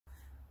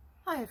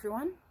Hi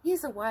everyone,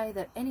 here's a way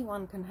that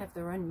anyone can have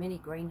their own mini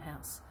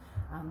greenhouse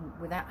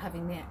without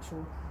having the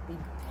actual big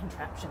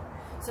contraption.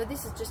 So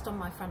this is just on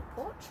my front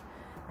porch,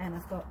 and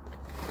I've got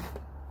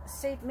a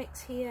seed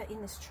mix here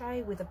in this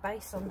tray with a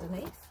base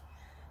underneath,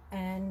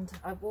 and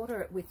I water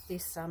it with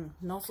this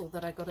nozzle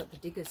that I got at the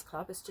Diggers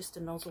Club. It's just a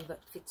nozzle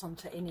that fits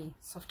onto any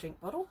soft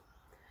drink bottle,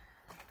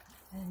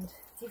 and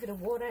give it a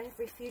water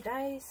every few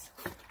days.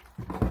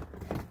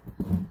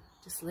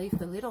 Just leave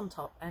the lid on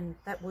top and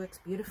that works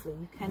beautifully.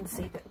 You can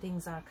see that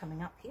things are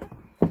coming up here.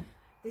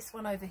 This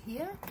one over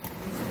here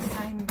is the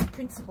same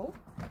principle,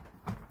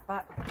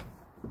 but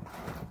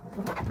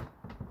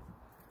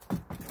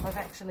I've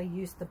actually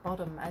used the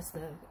bottom as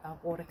the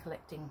water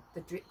collecting,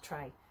 the drip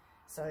tray.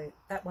 So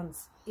that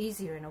one's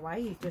easier in a way.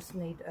 You just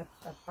need a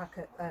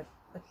bucket, a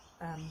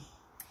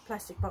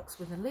plastic box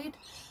with a lid,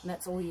 and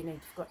that's all you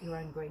need. You've got your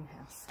own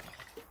greenhouse.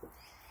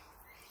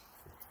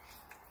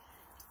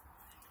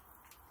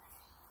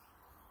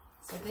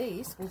 So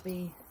these will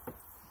be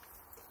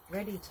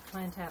ready to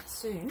plant out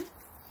soon,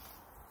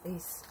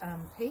 these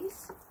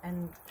peas,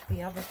 and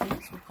the other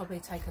things will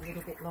probably take a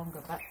little bit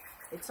longer, but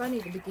it's only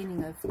the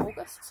beginning of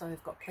August, so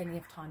we've got plenty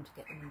of time to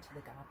get them into the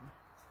garden.